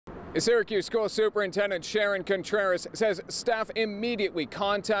Syracuse School Superintendent Sharon Contreras says staff immediately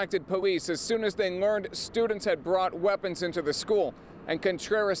contacted police as soon as they learned students had brought weapons into the school. And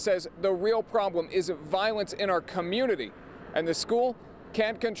Contreras says the real problem is violence in our community, and the school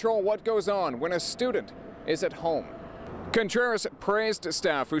can't control what goes on when a student is at home. Contreras praised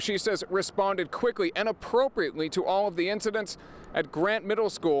staff, who she says responded quickly and appropriately to all of the incidents. At Grant Middle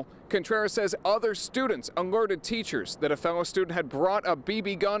School, Contreras says other students alerted teachers that a fellow student had brought a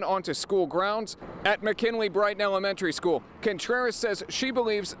BB gun onto school grounds. At McKinley Brighton Elementary School, Contreras says she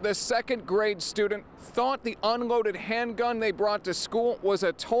believes the second grade student thought the unloaded handgun they brought to school was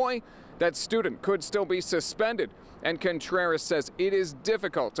a toy. That student could still be suspended. And Contreras says it is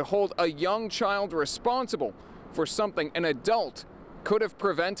difficult to hold a young child responsible for something an adult could have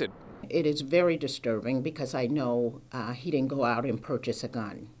prevented. It is very disturbing because I know he didn't go out and purchase a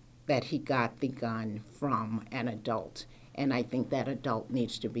gun, that he got the gun from an adult, and I think that adult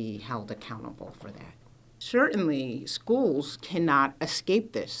needs to be held accountable for that. Certainly, schools cannot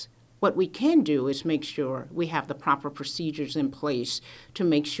escape this. What we can do is make sure we have the proper procedures in place to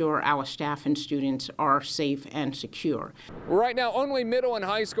make sure our staff and students are safe and secure. Right now, only middle and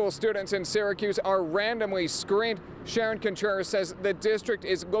high school students in Syracuse are randomly screened. Sharon Contreras says the district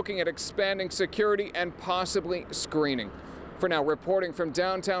is looking at expanding security and possibly screening. For now, reporting from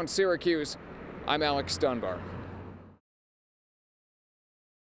downtown Syracuse, I'm Alex Dunbar.